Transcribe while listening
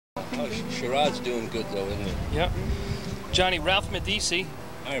Oh, Sherrod's doing good though, isn't he? Yeah. Johnny, Ralph Medici.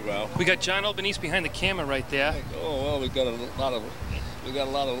 Hi, Ralph. We got John Albanese behind the camera right there. Oh well, we got a lot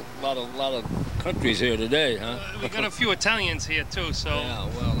of countries here today, huh? We got a few Italians here too. So. Yeah.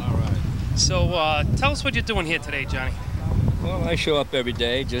 Well, all right. So tell us what you're doing here today, Johnny. Well, I show up every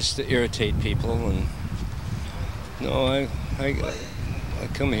day just to irritate people, and I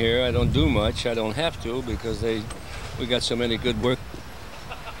come here. I don't do much. I don't have to because we got so many good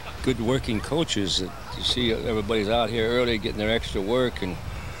working coaches that you see everybody's out here early getting their extra work, and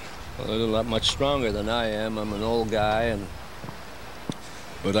they're a lot much stronger than I am. I'm an old guy,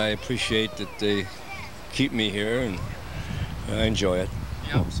 but I appreciate that they keep me here, and I enjoy it.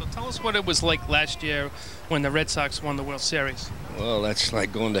 Yeah. So tell us what it was like last year when the Red Sox won the World Series. Well, that's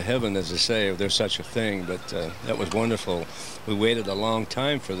like going to heaven, as they say, if there's such a thing. But that was wonderful. We waited a long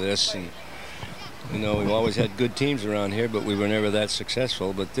time for this, and we've always had good teams around here, but we were never that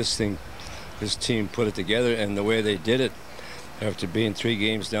successful. But this team put it together, and the way they did it, after being 3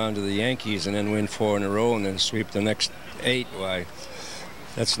 games down to the Yankees and then win 4 in a row and then sweep the next 8, why,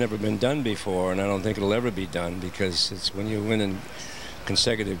 that's never been done before, and I don't think it'll ever be done, because it's when you're winning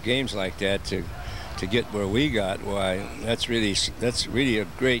consecutive games like that to get where we got, why, that's really a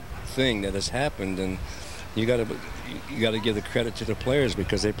great thing that has happened, and you got to give the credit to the players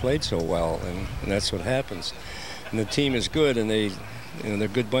because they played so well, and that's what happens. And the team is good, and they're a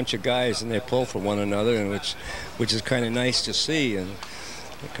good bunch of guys, and they pull for one another, and which is kind of nice to see, and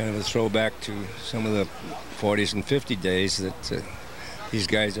kind of a throwback to some of the 40s and 50 days that these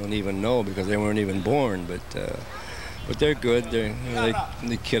guys don't even know because they weren't even born, but they're good.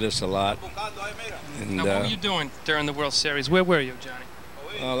 They kid us a lot. And, now, what were you doing during the World Series? Where were you, Johnny?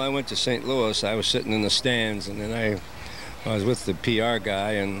 Well, I went to St. Louis. I was sitting in the stands, and then I was with the PR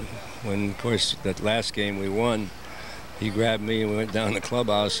guy, and when, of course, that last game we won, he grabbed me and we went down to the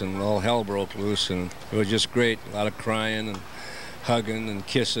clubhouse, and all hell broke loose, and it was just great. A lot of crying and hugging and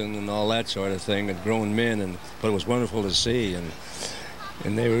kissing and all that sort of thing, and grown men, but it was wonderful to see, and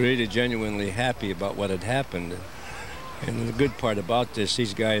they were really genuinely happy about what had happened. And the good part about this,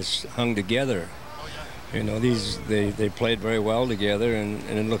 these guys hung together. They played very well together, and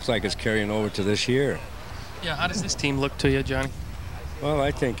it looks like it's carrying over to this year. Yeah, how does this team look to you, Johnny? Well,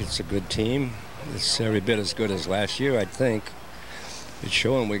 I think it's a good team. It's every bit as good as last year, I think. It's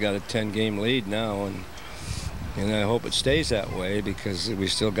showing we got a 10-game lead now, and I hope it stays that way because we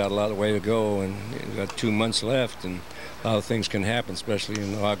still got a lot of way to go, and we've got 2 months left, and a lot of things can happen, especially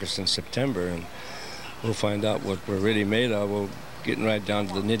in August and September, and we'll find out what we're really made of. We're getting right down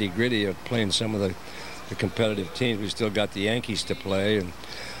to the nitty-gritty of playing some of the competitive teams. We still got the Yankees to play, and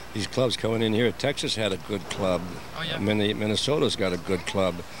these clubs coming in here. Texas had a good club. Oh, yeah. Minnesota's got a good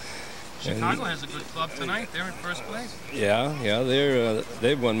club. Chicago has a good club tonight. They're in first place. Yeah,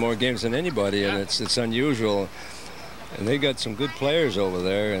 they've won more games than anybody, yeah. And it's unusual. And they got some good players over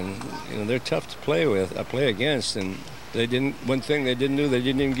there, and they're tough to play against. And they didn't. One thing they didn't do, they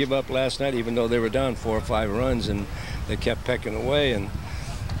didn't even give up last night, even though they were down 4 or 5 runs, and they kept pecking away. And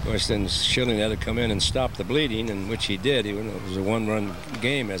of course, then Schilling had to come in and stop the bleeding, and which he did, even though it was a 1-run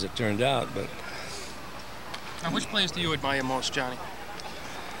game as it turned out. But now, which players do you admire most, Johnny,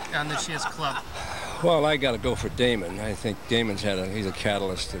 on this year's club? Well, I got to go for Damon. I think Damon's he's a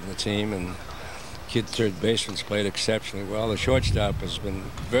catalyst in the team, and kid third baseman's played exceptionally well. The shortstop has been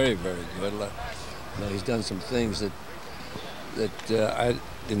very, very good. He's done some things that I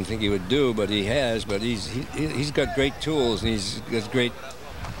didn't think he would do, but he has. But he's got great tools, and he's got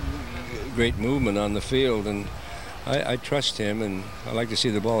great movement on the field, and I trust him, and I like to see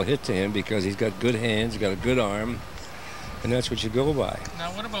the ball hit to him because he's got good hands, he's got a good arm, and that's what you go by.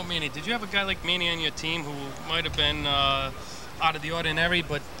 Now, what about Manny? Did you have a guy like Manny on your team who might have been out of the ordinary,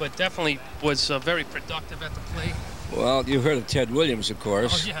 but definitely was very productive at the plate? Well, you heard of Ted Williams, of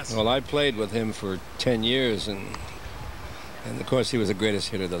course. Oh, yes. Well, I played with him for 10 years, and of course he was the greatest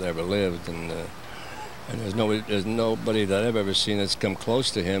hitter that ever lived, and there's nobody that I've ever seen that's come close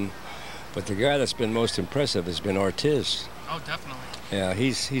to him. But the guy that's been most impressive has been Ortiz. Oh, definitely. Yeah,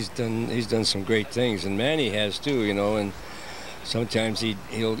 he's done some great things, and Manny has too, and sometimes he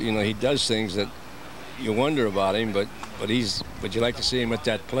does things that you wonder about him, but you like to see him at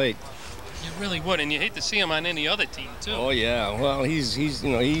that plate. You really would, and you hate to see him on any other team too. Oh yeah, well I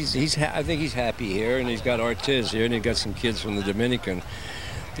think he's happy here, and he's got Ortiz here, and he's got some kids from the Dominican.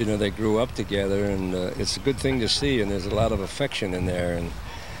 They grew up together, and it's a good thing to see, and there's a lot of affection in there, and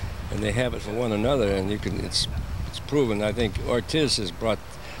they have it for one another, and it's proven. I think Ortiz has brought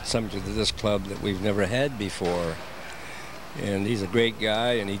something to this club that we've never had before. And he's a great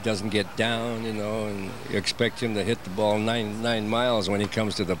guy, and he doesn't get down, you know, and you expect him to hit the ball nine miles when he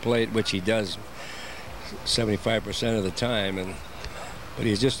comes to the plate, which he does 75% of the time. But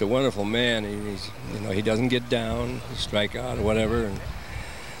he's just a wonderful man. He doesn't get down, strike out or whatever,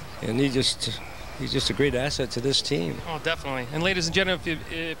 and he's just a great asset to this team. Oh, definitely. And ladies and gentlemen,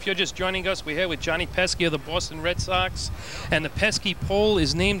 if you're just joining us, we're here with Johnny Pesky of the Boston Red Sox, and the Pesky pole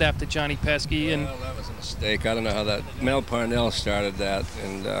is named after Johnny Pesky. Well, that was a mistake. I don't know how that. Mel Parnell started that,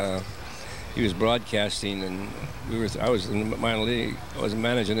 and he was broadcasting, and I was in the minor league. I was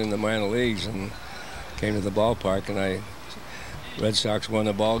managing in the minor leagues, and came to the ballpark, and Red Sox won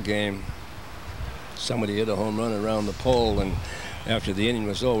the ball game. Somebody hit a home run around the pole, and after the inning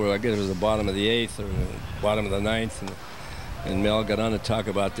was over, I guess it was the bottom of the 8th or the bottom of the 9th, and Mel got on to talk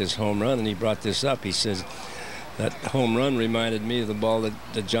about this home run, and he brought this up. He says, that home run reminded me of the ball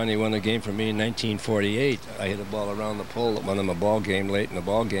that Johnny won a game for me in 1948. I hit a ball around the pole that won him a ball game late in the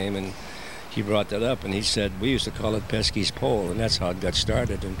ball game, and he brought that up, and he said, we used to call it Pesky's pole, and that's how it got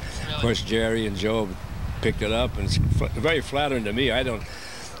started. And, of course, Jerry and Joe picked it up, and it's very flattering to me.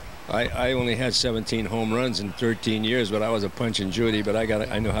 I only had 17 home runs in 13 years, but I was a punch and Judy. But I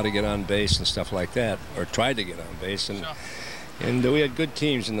know how to get on base and stuff like that, or tried to get on base. And we had good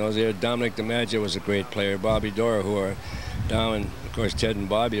teams in those years. Dominic DiMaggio was a great player. Bobby Dora, who are down, and of course Ted and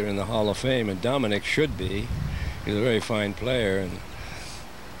Bobby are in the Hall of Fame, and Dominic should be. He's a very fine player,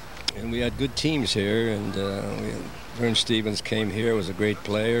 and we had good teams here. And Vern Stevens came here, was a great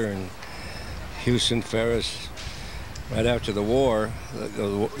player, and Houston Ferris. Right after the war,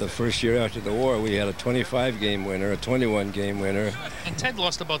 the first year after the war, we had a 25-game winner, a 21-game winner. And Ted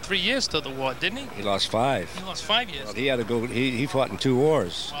lost about 3 years to the war, didn't he? He lost 5. He lost 5 years. Well, he had to go. He fought in 2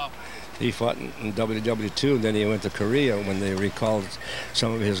 wars. Wow. He fought in WW2, and then he went to Korea when they recalled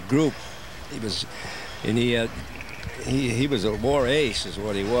some of his group. He was a war ace, is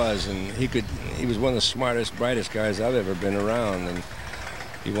what he was, and he was one of the smartest, brightest guys I've ever been around, and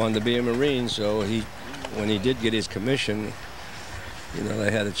he wanted to be a Marine, so when he did get his commission,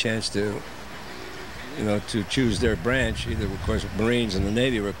 they had a chance to choose their branch. Either, of course, Marines and the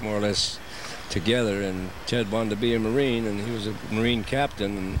Navy were more or less together, and Ted wanted to be a Marine, and he was a Marine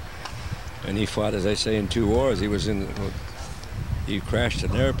captain, and he fought, as I say, in 2 wars. He crashed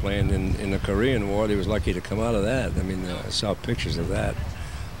an airplane in the Korean War. He was lucky to come out of that. I mean, I saw pictures of that.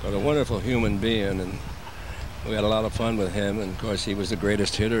 But a wonderful human being, and we had a lot of fun with him, and of course he was the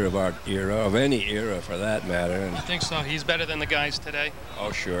greatest hitter of our era, of any era for that matter. And I think so. He's better than the guys today.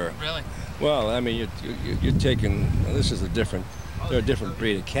 Oh, sure. Really? Well, I mean, you're taking. Well, they're a different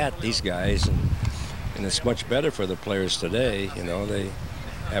breed of cat, these guys, and it's much better for the players today. They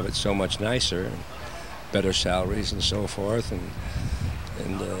have it so much nicer, and better salaries and so forth,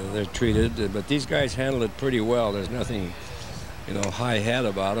 and they're treated. But these guys handle it pretty well. There's nothing, high hat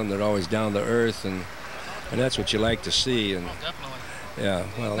about them. They're always down to earth, and that's what you like to see. And definitely. Yeah.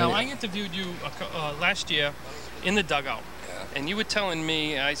 Well. Now, I interviewed you last year in the dugout, and you were telling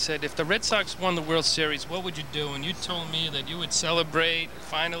me, I said, if the Red Sox won the World Series, what would you do? And you told me that you would celebrate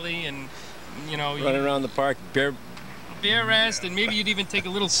finally, and run around the park, bare-assed, and maybe you'd even take a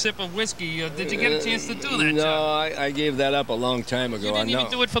little sip of whiskey. Did you get a chance to do that? No, I gave that up a long time ago. You didn't even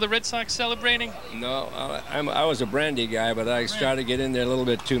do it for the Red Sox celebrating? No, I was a brandy guy, but I started to get in there a little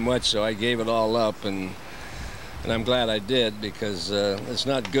bit too much, so I gave it all up, and I'm glad I did, because it's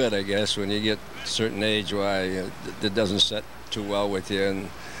not good, I guess, when you get a certain age, why it doesn't set too well with you. And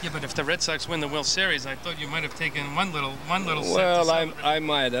yeah, but if the Red Sox win the World Series, I thought you might have taken one little sip. Well, I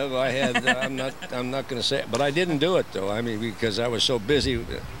might have. I had. I'm not going to say it, but I didn't do it though. I mean, because I was so busy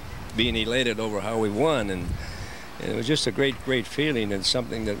being elated over how we won, and it was just a great feeling, and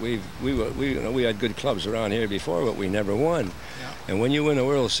something that we had good clubs around here before, but we never won. Yeah. And when you win a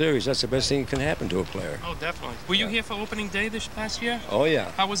World Series, that's the best thing that can happen to a player. Oh, definitely. Were you here for opening day this past year? Oh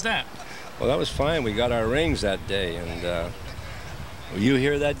yeah. How was that? Well, that was fine. We got our rings that day, and. Were you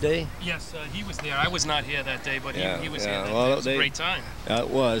here that day? Yes, he was there. I was not here that day, but he was here that day. Well, it was a great time. It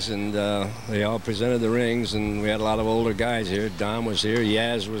was, and they all presented the rings, and we had a lot of older guys here. Dom was here,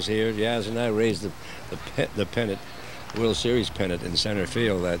 Yaz was here. Yaz and I raised the pennant, World Series pennant in center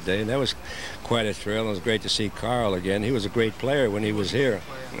field that day, and that was quite a thrill. It was great to see Carl again. He was a great player when he was here.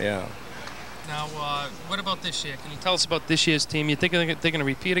 Yeah. Now, what about this year? Can you tell us about this year's team? You think they're going to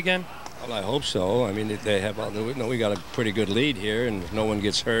repeat again? Well, I hope so. I mean, they have. We got a pretty good lead here, and if no one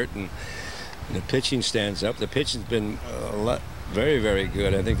gets hurt, and the pitching stands up. The pitching's been very, very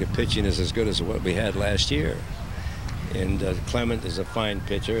good. I think the pitching is as good as what we had last year. And Clement is a fine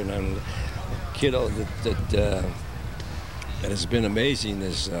pitcher, and I'm a kiddo that has been amazing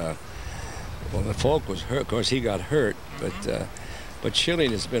is Well, the Folk was hurt. Of course, he got hurt, but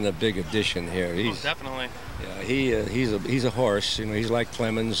Schilling has been a big addition here. Definitely. Yeah, he's a horse. You know, he's like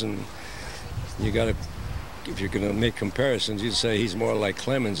Clemens, and you got to, if you're going to make comparisons, you'd say he's more like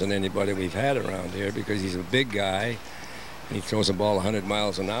Clemens than anybody we've had around here because he's a big guy and he throws the ball 100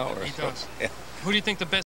 miles an hour. He does. Yeah. Who do you think the best